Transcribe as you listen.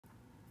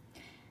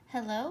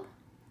Hello,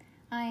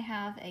 I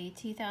have a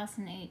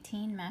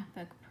 2018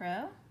 MacBook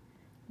Pro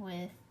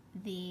with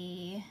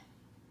the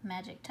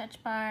Magic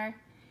Touch Bar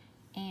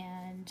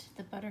and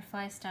the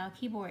butterfly style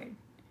keyboard.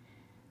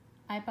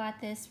 I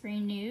bought this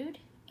renewed,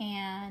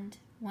 and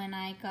when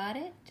I got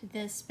it,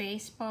 the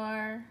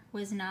Spacebar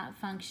was not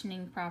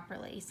functioning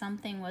properly.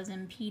 Something was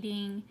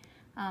impeding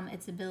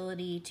its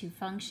ability to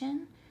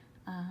function.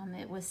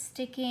 It was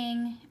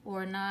sticking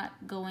or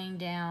not going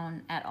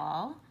down at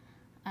all.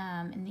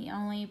 And the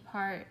only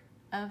part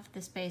of the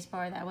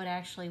Spacebar that would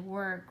actually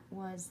work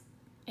was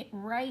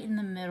right in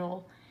the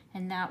middle,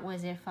 and that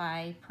was if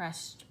I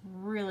pressed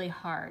really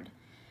hard.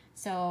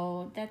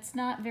 So that's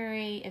not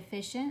very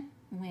efficient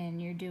when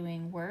you're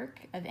doing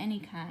work of any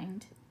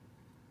kind.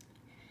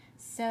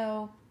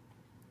 So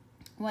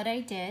what I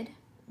did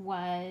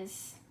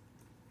was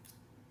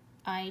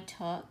I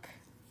took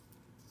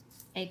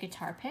a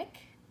guitar pick,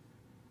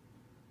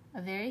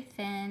 a very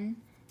thin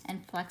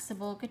and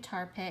flexible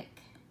guitar pick,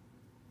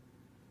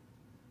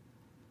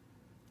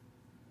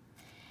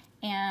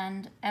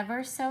 and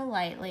ever so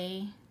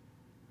lightly,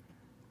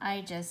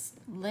 I just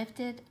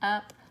lifted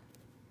up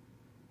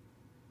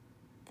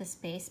the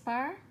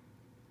Spacebar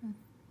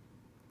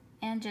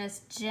and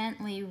just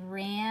gently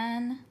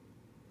ran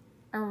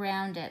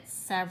around it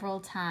several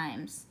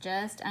times,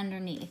 just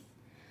underneath.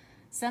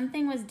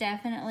 Something was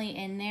definitely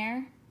in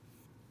there.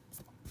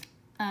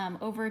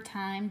 Over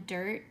time,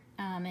 dirt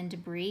and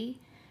debris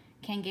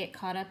can get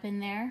caught up in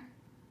there.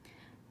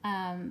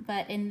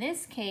 But in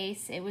this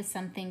case, it was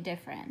something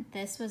different.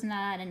 This was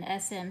not an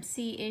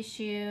SMC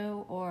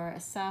issue or a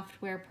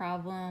software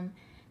problem.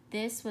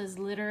 This was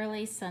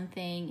literally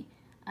something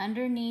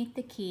underneath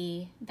the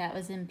key that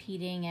was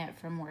impeding it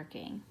from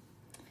working.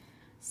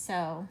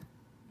 So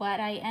what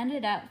I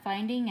ended up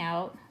finding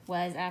out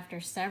was, after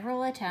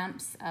several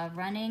attempts of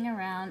running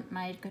around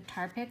my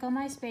guitar pick on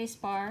my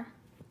Spacebar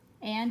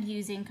and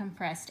using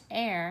compressed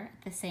air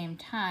at the same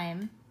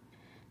time,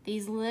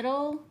 these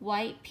little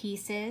white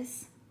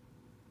pieces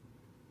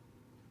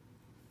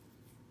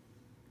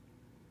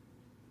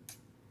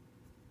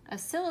of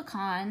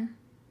silicone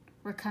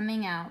were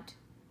coming out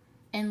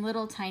in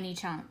little tiny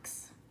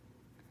chunks.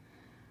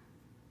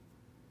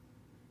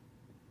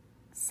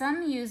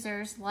 Some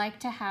users like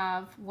to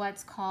have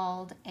what's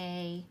called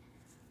a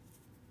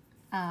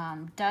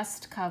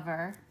dust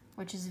cover,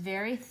 which is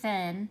very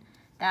thin,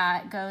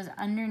 that goes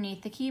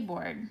underneath the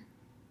keyboard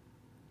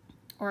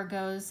or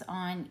goes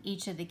on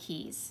each of the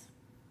keys.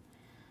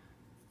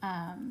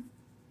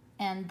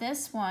 And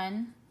this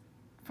one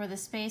for the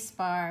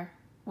Spacebar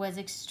was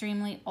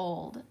extremely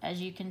old, as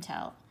you can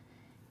tell.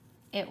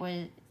 It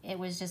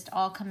was just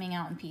all coming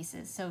out in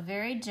pieces. So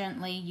very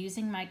gently,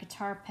 using my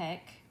guitar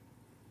pick,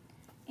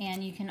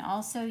 and you can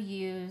also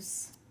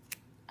use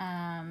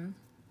one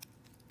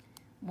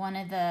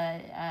of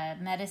the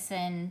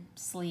medicine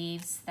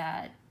sleeves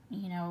that,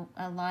 you know,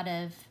 a lot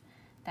of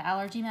the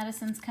allergy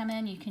medicines come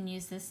in. You can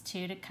use this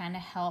too to kind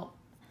of help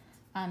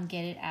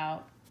get it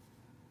out.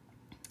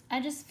 I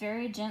just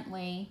very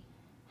gently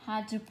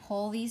had to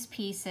pull these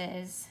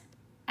pieces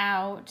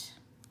out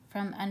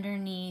from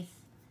underneath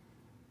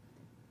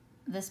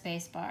the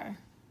Spacebar.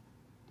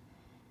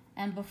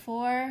 And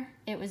before,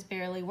 it was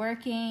barely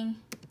working,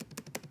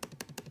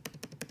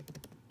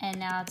 and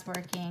now it's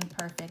working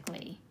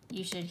perfectly.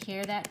 You should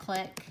hear that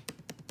click,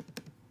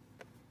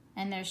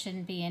 and there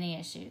shouldn't be any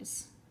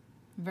issues,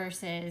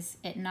 versus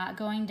it not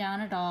going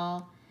down at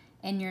all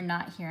and you're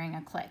not hearing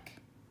a click.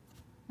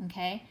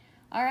 Okay?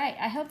 All right,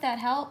 I hope that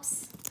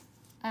helps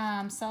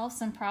solve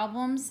some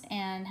problems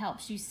and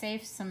helps you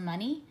save some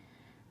money.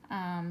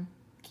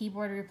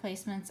 Keyboard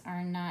replacements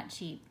are not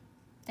cheap.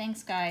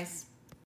 Thanks, guys.